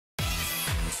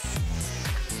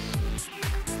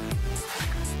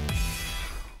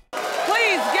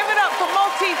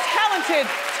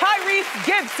Tyrese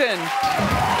Gibson.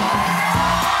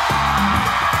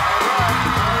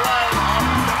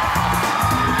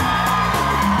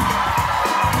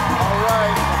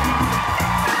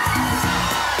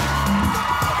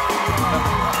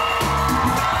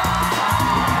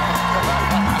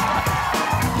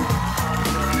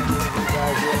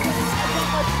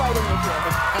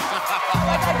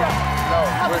 No,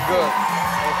 we're good.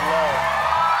 It's love.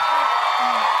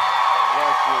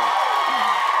 Bless you.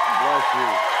 Bless you.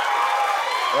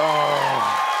 Oh.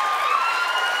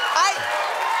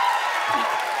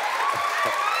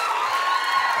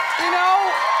 You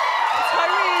know,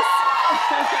 Tyrese.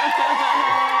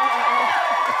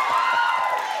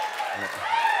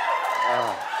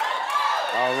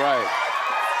 All right.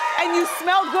 And you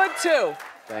smell good too.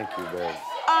 Thank you, babe.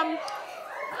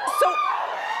 So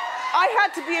I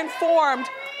had to be informed.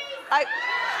 I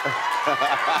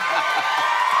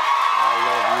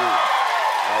love you.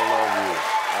 I love you.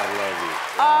 I love you.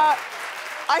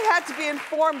 I had to be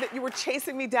informed that you were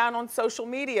chasing me down on social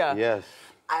media. Yes.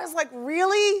 I was like,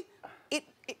 really? It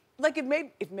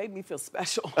made me feel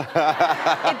special.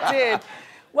 It did.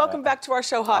 Welcome back to our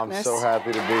show, Hotness. I'm so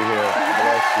happy to be here.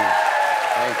 Bless you.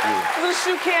 Thank you. A little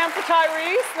shoe cam for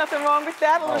Tyrese. Nothing wrong with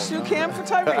that. A little shoe cam for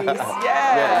Tyrese.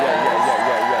 Yeah.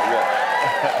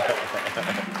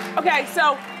 Okay,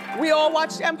 so we all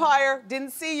watched Empire.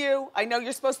 Didn't see you. I know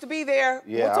you're supposed to be there.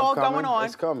 Yeah, what's all going on?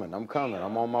 It's coming. I'm coming.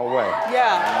 I'm on my way.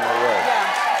 Yeah. I'm on my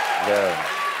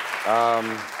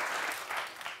way. Yeah.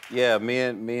 Yeah, me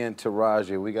and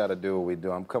Tyrese, we got to do what we do.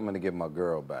 I'm coming to get my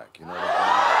girl back. You know what I'm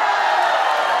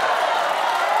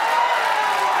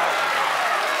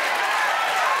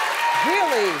saying?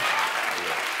 Really?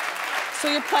 So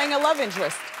you're playing a love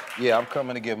interest? Yeah, I'm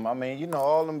coming to get I mean, you know,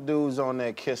 all them dudes on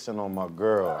there kissing on my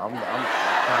girl. I'm kind of.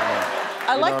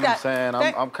 I like know that. What I'm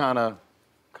saying? I'm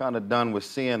kind of done with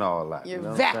seeing all that. You're you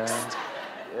know vexed. What I'm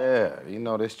saying? Yeah, you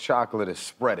know, this chocolate is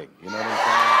spreading. You know what I'm saying?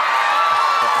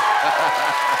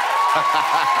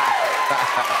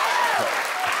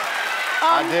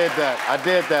 I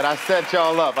did that. I set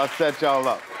y'all up.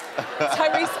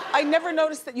 Tyrese, I never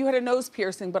noticed that you had a nose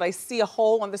piercing, but I see a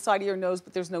hole on the side of your nose,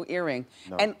 but there's no earring.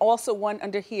 No. And also one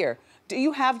under here. Do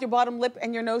you have your bottom lip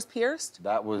and your nose pierced?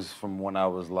 That was from when I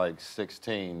was like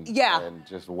 16. Yeah. And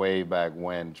just way back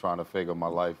when, trying to figure my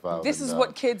life out. This is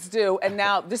what kids do, and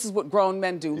now this is what grown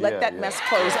men do. Let that mess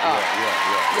close up.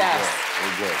 Yeah. Yes.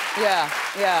 We're good.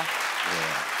 Yeah.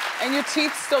 And your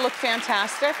teeth still look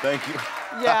fantastic. Thank you.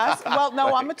 Yes. Well,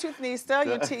 no, I'm a toothnista.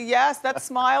 Yes, that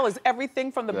smile is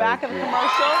everything from the back of the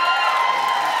commercial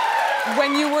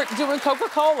when you were doing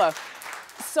Coca-Cola.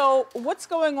 So what's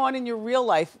going on in your real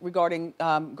life regarding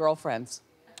girlfriends?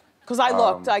 Because I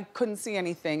looked, I couldn't see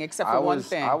anything except for one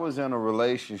thing. I was in a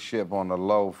relationship on the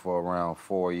low for around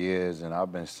 4 years, and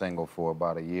I've been single for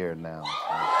about a year now. So.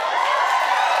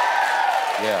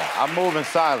 Yeah, I'm moving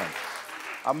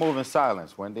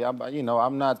silence, Wendy.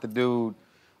 I'm not the dude.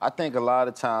 I think a lot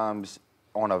of times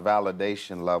on a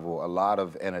validation level, a lot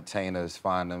of entertainers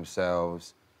find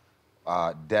themselves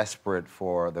desperate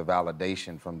for the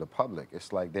validation from the public.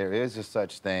 It's like there is a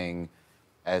such thing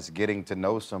as getting to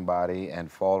know somebody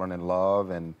and falling in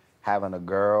love and having a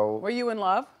girl. Were you in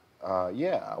love?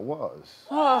 Yeah, I was.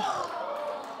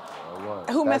 Oh.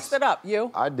 Who messed it up? You?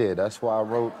 I did. That's why I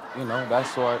wrote,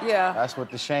 that's what that's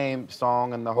what the Shame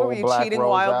song and the whole Black cheating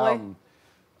Rose wildly? album.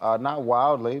 Not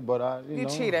wildly, but You're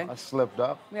cheating. I slipped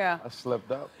up. Yeah. I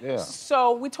slipped up, yeah.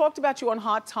 So we talked about you on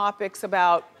Hot Topics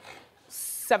about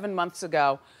 7 months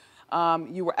ago.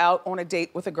 You were out on a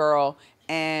date with a girl,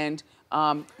 and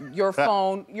your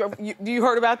phone, you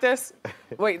heard about this?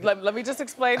 Wait, let me just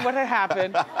explain what had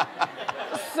happened.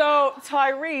 So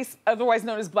Tyrese, otherwise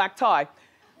known as Black Ty,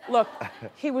 look,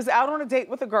 he was out on a date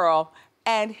with a girl,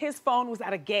 and his phone was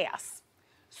out of gas.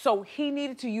 So he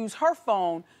needed to use her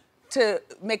phone to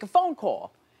make a phone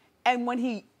call. And when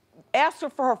he asked her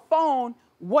for her phone,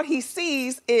 what he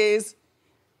sees is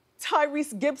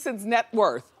Tyrese Gibson's net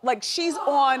worth. Like she's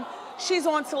on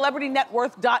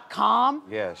celebritynetworth.com.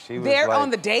 Yeah, she was there like,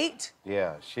 on the date.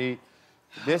 Yeah,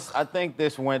 I think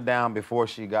this went down before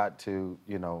she got to,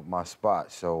 my spot.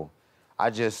 So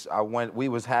we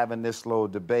was having this little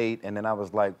debate, and then I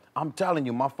was like, I'm telling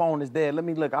you, my phone is dead. Let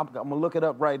me look, I'm gonna look it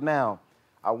up right now.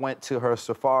 I went to her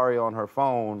Safari on her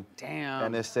phone. Damn.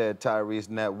 And it said Tyrese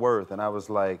net worth, and I was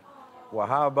like, well,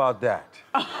 how about that?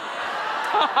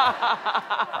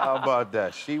 How about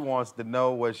that? She wants to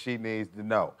know what she needs to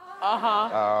know.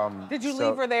 Did you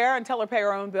leave her there and tell her to pay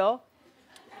her own bill?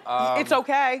 It's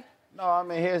okay. No, I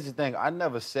mean, here's the thing. I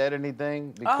never said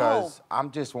anything because I'm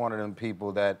just one of them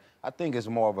people that I think it's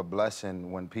more of a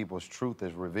blessing when people's truth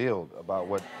is revealed about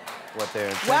what their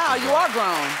intentions are. Wow, you are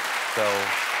grown. So,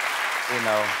 you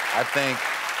know, I think,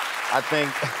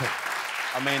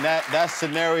 I mean, that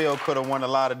scenario could have went a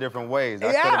lot of different ways. I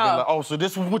could have been like, oh, so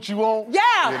this is what you want?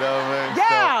 Yeah. You know what I mean?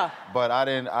 Yeah. So, but I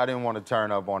didn't want to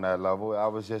turn up on that level. I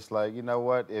was just like, you know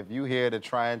what? If you here to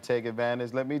try and take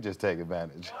advantage, let me just take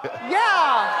advantage.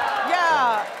 Yeah,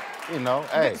 yeah. So, you know,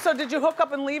 hey. So did you hook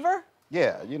up and leave her?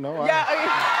 Yeah, you know. Yeah.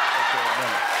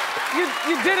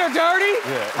 You did her dirty?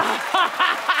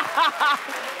 Yeah.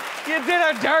 You did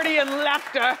her dirty and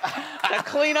left her to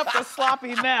clean up the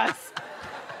sloppy mess.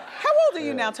 How old are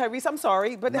you now, Tyrese? I'm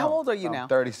sorry, but how old are you now? I'm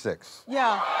 36.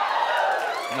 Yeah.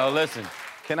 No, listen.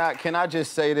 Can I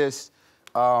just say this?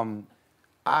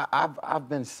 I've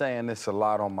been saying this a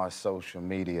lot on my social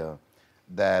media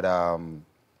that I'm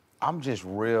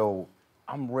real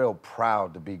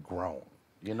proud to be grown.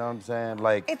 You know what I'm saying?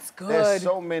 Like, it's good. There's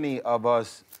so many of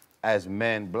us as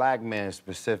men, black men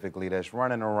specifically, that's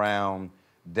running around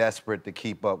desperate to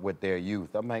keep up with their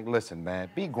youth. I'm like, listen,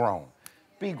 man, be grown.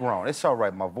 Be grown. It's all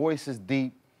right. My voice is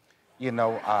deep. You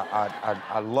know,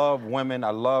 I love women.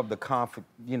 I love the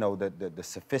the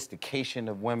sophistication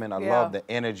of women. I love the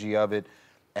energy of it.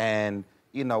 And,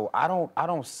 you know, I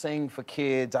don't sing for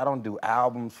kids. I don't do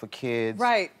albums for kids.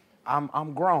 Right.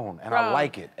 I'm grown and I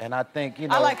like it. And I think, you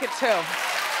know. I like it too.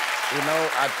 You know,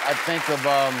 I think of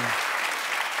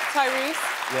Tyrese.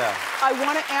 Yeah. I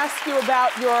want to ask you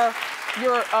about your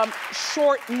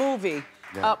short movie.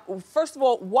 Yeah. First of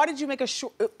all, why did you make a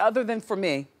short, other than for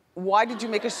me, why did you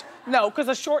make no, because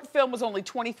a short film was only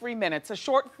 23 minutes. A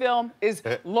short film is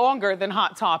longer than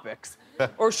Hot Topics,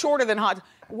 or shorter than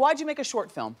Why'd you make a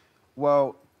short film?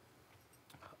 Well,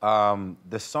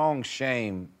 the song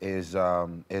 "Shame" is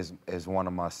one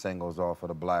of my singles off of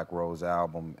the Black Rose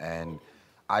album, and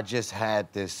I just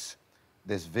had this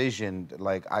vision.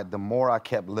 Like, the more I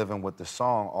kept living with the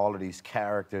song, all of these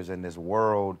characters in this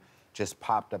world just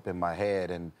popped up in my head,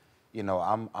 and you know,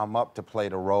 I'm up to play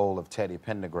the role of Teddy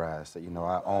Pendergrass. You know,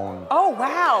 I own. Oh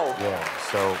wow! Yeah,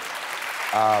 so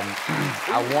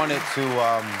I wanted to.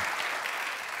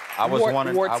 I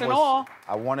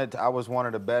was one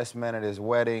of the best men at his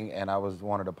wedding, and I was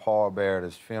one of the pallbearers at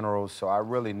his funeral. So I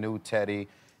really knew Teddy,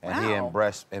 and he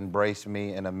embraced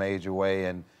me in a major way,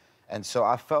 and so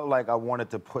I felt like I wanted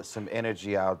to put some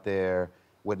energy out there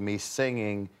with me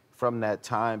singing from that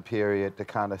time period to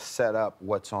kind of set up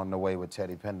what's on the way with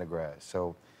Teddy Pendergrass.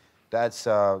 So that's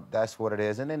what it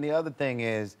is. And then the other thing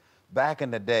is, back in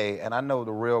the day, and I know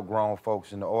the real grown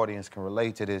folks in the audience can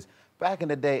relate to this, back in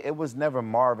the day, it was never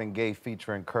Marvin Gaye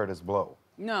featuring Curtis Blow.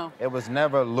 No. It was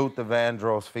never Luther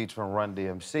Vandross featuring Run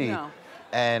DMC. No.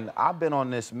 And I've been on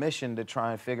this mission to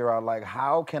try and figure out, like,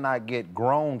 how can I get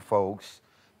grown folks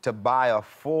to buy a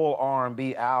full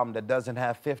R&B album that doesn't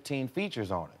have 15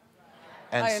 features on it?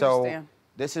 And so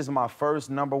this is my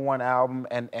first #1 album,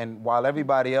 and while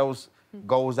everybody else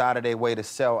goes out of their way to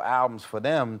sell albums for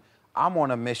them, I'm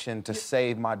on a mission to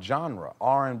save my genre,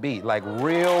 R&B, like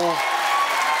real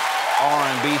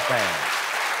R&B fans.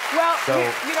 Well,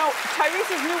 you know,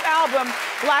 Tyrese's new album,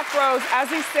 Black Rose, as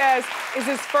he says, is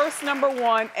his first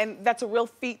 #1, and that's a real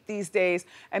feat these days.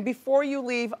 And before you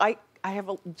leave, I have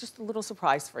just a little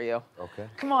surprise for you. Okay.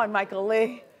 Come on, Michael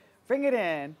Lee, bring it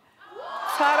in.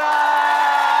 Ta-da!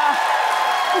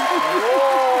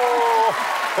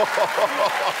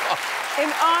 In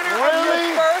honor of your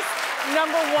first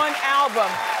 #1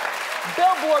 album,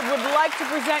 Billboard would like to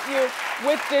present you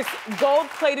with this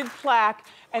gold-plated plaque.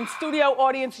 And studio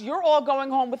audience, you're all going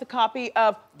home with a copy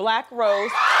of Black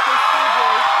Rose, his CD.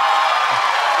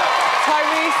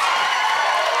 Tyrese,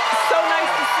 so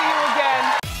nice to see you again.